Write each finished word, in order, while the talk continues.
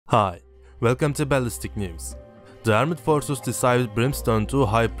Hi, welcome to Ballistic News. The armed forces decided Brimstone 2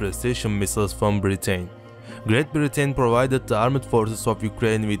 high-precision missiles from Britain. Great Britain provided the armed forces of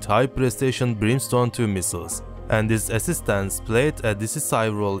Ukraine with high-precision Brimstone 2 missiles, and this assistance played a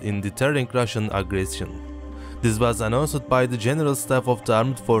decisive role in deterring Russian aggression. This was announced by the General Staff of the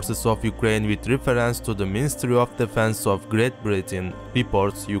Armed Forces of Ukraine with reference to the Ministry of Defense of Great Britain,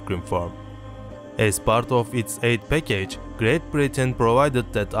 reports Ukrinform. As part of its aid package, Great Britain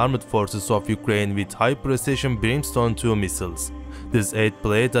provided the armed forces of Ukraine with high-precision Brimstone 2 missiles. This aid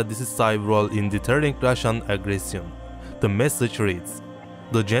played a decisive role in deterring Russian aggression. The message reads,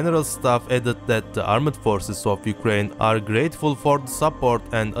 "The General Staff added that the armed forces of Ukraine are grateful for the support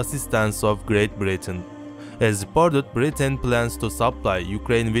and assistance of Great Britain. As reported, Britain plans to supply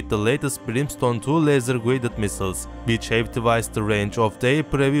Ukraine with the latest Brimstone 2 laser-guided missiles, which have twice the range of their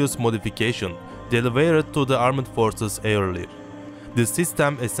previous modification, delivered to the armed forces earlier. This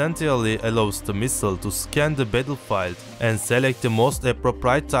system essentially allows the missile to scan the battlefield and select the most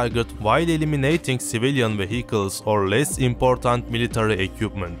appropriate target while eliminating civilian vehicles or less important military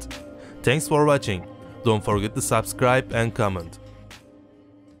equipment. Thanks for watching. Don't forget to subscribe and comment.